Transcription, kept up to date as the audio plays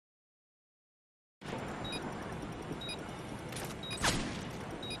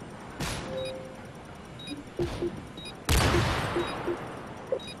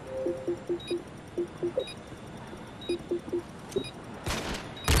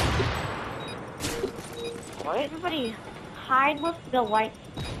What? Everybody hide with the white,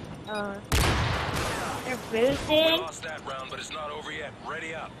 they're boosting. We lost that round, but it's not over yet.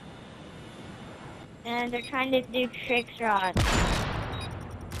 Ready up. And they're trying to do Trickshot.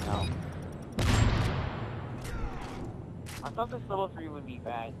 No. I thought this level 3 would be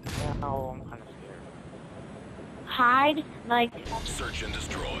bad. Now I'm kind of scared. Hide, like, Search and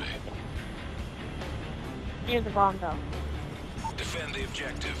destroy. near the bomb though. Defend the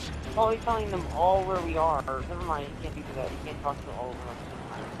objective. Oh, he's telling them all where we are. Never mind, you can't do that. You can't talk to all of them.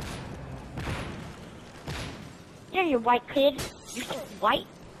 Yeah, you white kid. You're so white.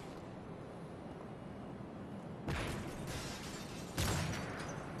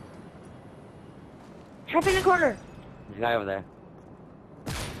 Trap in the corner. There's a guy over there.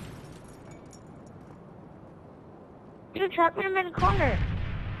 Dude, trap him in the corner.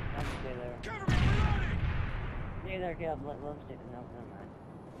 Stay there. Stay there, Caleb. Let him stay there. No, never mind.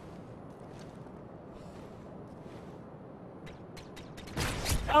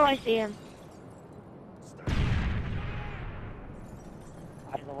 Oh, I see him.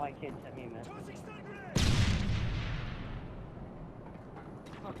 The white kid sent me a message.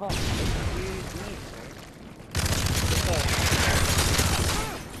 Oh, excuse me, sir.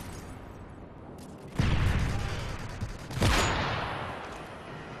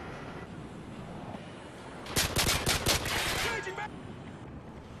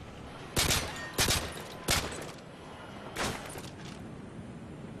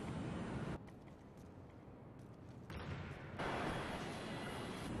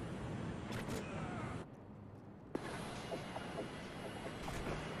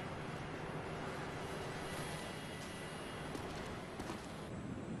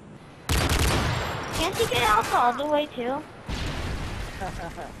 Can't you get out all the way too?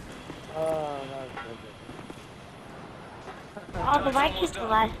 Oh, that was so good. Oh, the white kid's the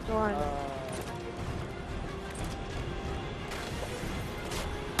last one.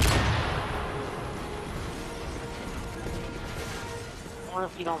 What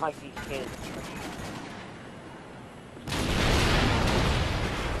if you don't like these kids?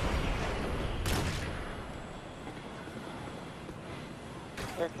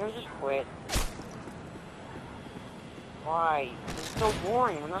 They're just quit. Why? It's so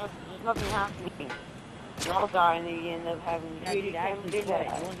boring. There's nothing happening. You all die and then you end up having to actually do that.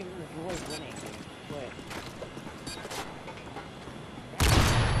 You won't give them the joy of winning. Quit.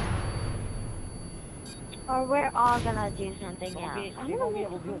 Or we're all gonna do something else. You won't be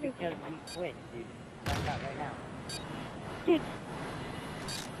able to do it because we quit, dude. Find out right now. Dude.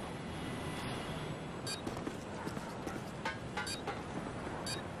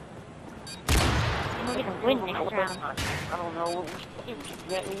 We're gonna win next round. I don't know what we should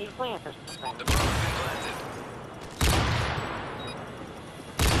do. We need plans or something. The bomb has been planted.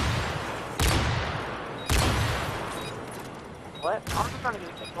 What? I'm just trying to get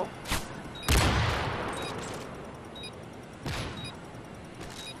a pistol.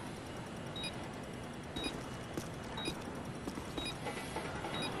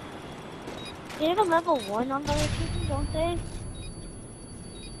 They have a level 1 on the other team, don't they?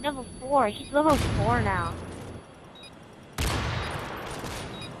 Level 4. He's level 4 now.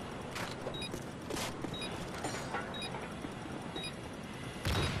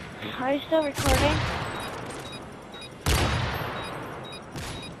 Are you still recording?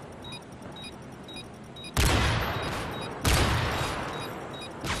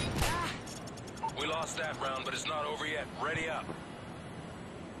 We lost that round, but it's not over yet. Ready up.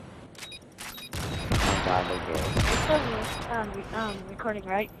 You're still recording,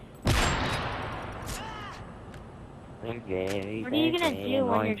 right? Okay. What are you gonna do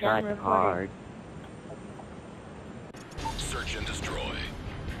when you're done recording? Search and destroy.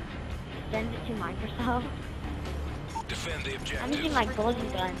 Send it to Microsoft. Defend the objective. I'm using my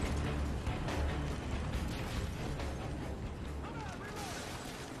golden gun.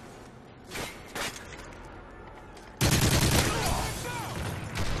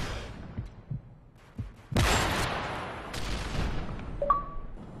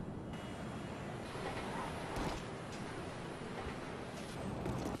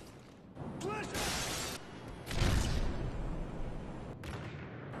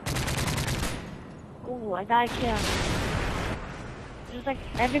 Ooh, I got a kill. There's like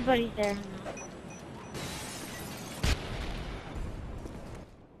everybody's there now.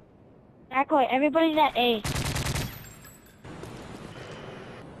 Exactly, everybody's at A.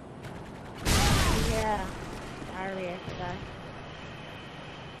 Yeah. Sorry, I forgot.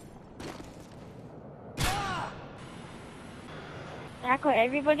 Exactly,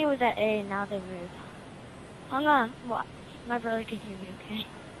 everybody was at A, now they moved. Hang on, what? My brother can hear me, okay?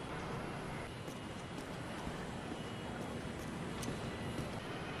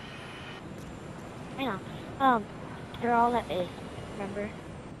 I know. They're all at A. Remember?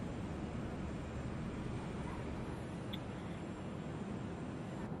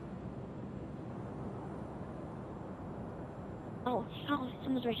 Oh,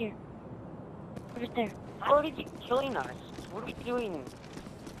 someone's right here. They're right there. How are they keep killing us? What are we doing?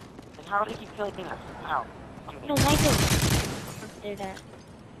 And how are they keep killing us? Ow. No, Michael! They're there.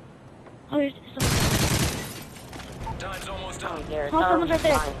 Oh, there's someone. Time's almost up. There. Oh, someone's right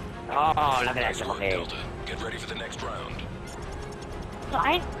there. Oh, look at that. Nice work, Okay. Delta. Get ready for the next round. So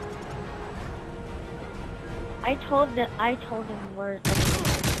I told them where.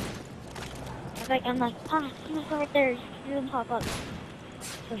 I'm like, someone's right there. Just see them pop up.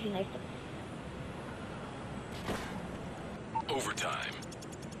 So she knifed him. Overtime.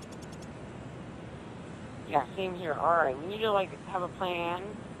 Yeah, same here. Alright, we need to, like, have a plan.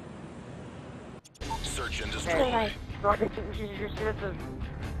 Search and destroy. Okay.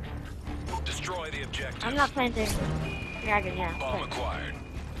 Destroy the objective. I'm not planting. Dragon, yeah. Bomb acquired.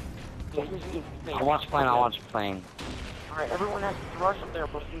 I'll watch plane. Alright, everyone has to rush up there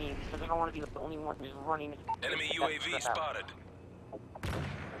with me, because I don't want to be the only one just running. Enemy UAV spotted.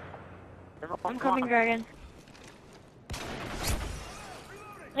 I'm coming, Dragon.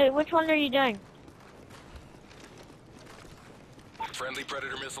 Hey, which one are you doing? Friendly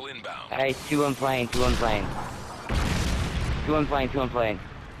Predator missile inbound. Hey, two on plane. The bomb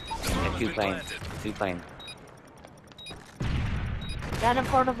has Two been planes. planted. Two planes. Got a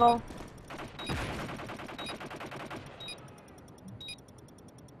portable.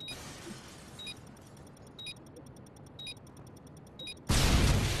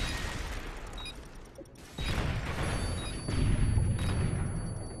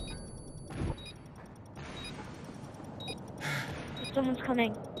 Someone's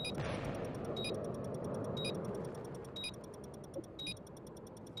coming.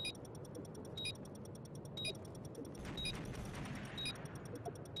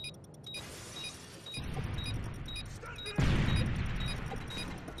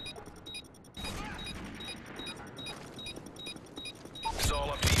 It's all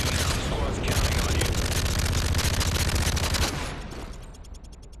up to you now. The squad's counting on you.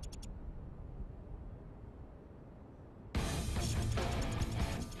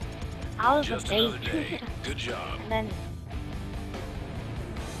 I was Just a another bait. day. Good job. And then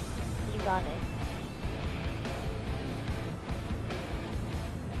you got it.